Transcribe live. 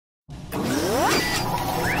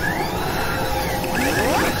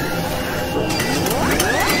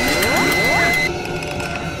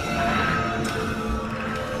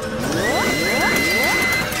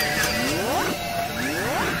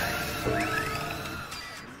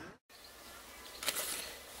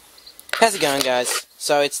How's it going, guys?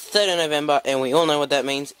 So it's the 3rd of November and we all know what that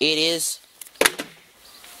means. It is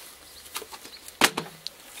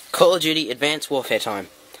Call of Duty Advanced Warfare time.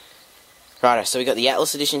 Righto, so we got the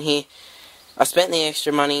Atlas edition here. I spent the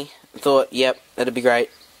extra money, thought, yep, that'd be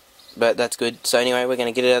great, but that's good. So anyway, we're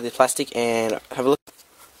going to get it out of the plastic and have a look.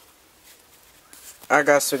 Alright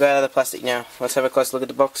guys, so we got it out of the plastic now. Let's have a close look at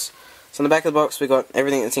the box. So on the back of the box we got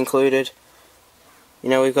everything that's included. You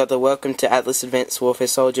know, we've got the Welcome to Atlas Advanced Warfare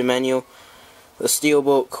Soldier Manual, the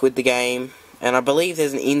steelbook with the game, and I believe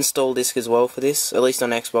there's an install disc as well for this, at least on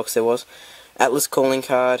Xbox there was. Atlas calling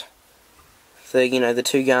card, the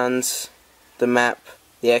 2 guns, the map,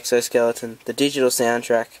 the exoskeleton, the digital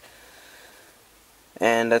soundtrack,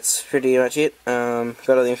 and that's pretty much it. Got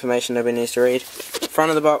all the information nobody needs to read. Front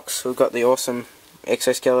of the box, we've got the awesome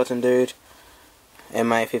exoskeleton dude,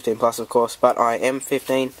 MA 15 plus of course, but I am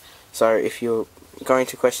 15, so if you're going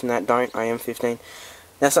to question that, don't. I am 15.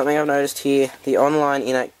 Now something I've noticed here, the online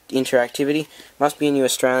interactivity must be a new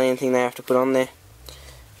Australian thing they have to put on there,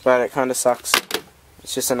 but it kind of sucks.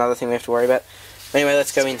 It's just another thing we have to worry about. Anyway,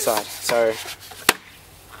 let's go inside. So,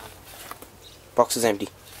 box is empty.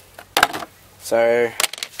 So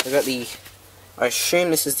we've got the, I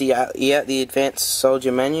assume this is the the Advanced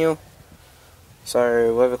Soldier Manual.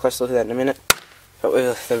 So we'll have a close look at that in a minute. But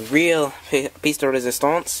with the real piece de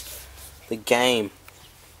resistance, the game.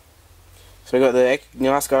 So we've got the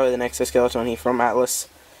nice guy with an exoskeleton here from Atlas.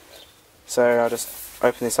 So I'll just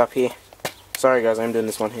open this up here. Sorry guys, I'm doing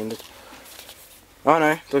this one-handed. Oh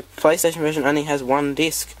no, the PlayStation version only has 1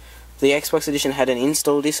 disc. The Xbox edition had an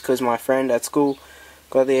install disc because my friend at school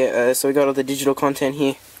got the. So we got all the digital content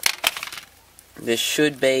here. There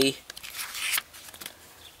should be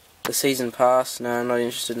the season pass. No, I'm not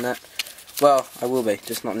interested in that. Well, I will be,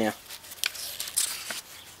 just not now.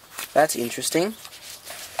 That's interesting.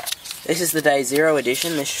 This is the Day 0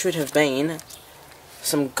 edition. There should have been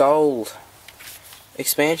some gold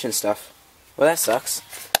expansion stuff. Well, that sucks.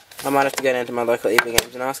 I might have to go down to my local EB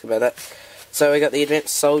Games and ask about that. So we got the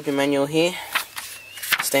Advanced Soldier Manual here.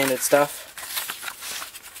 Standard stuff.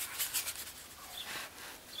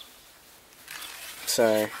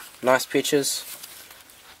 So, nice pictures.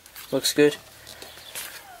 Looks good.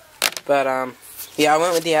 But, yeah, I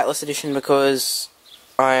went with the Atlas edition because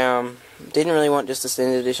I, didn't really want just the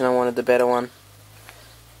standard edition, I wanted the better one.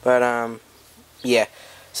 But, yeah.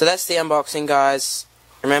 So that's the unboxing, guys.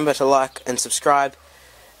 Remember to like and subscribe,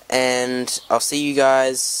 and I'll see you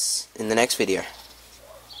guys in the next video.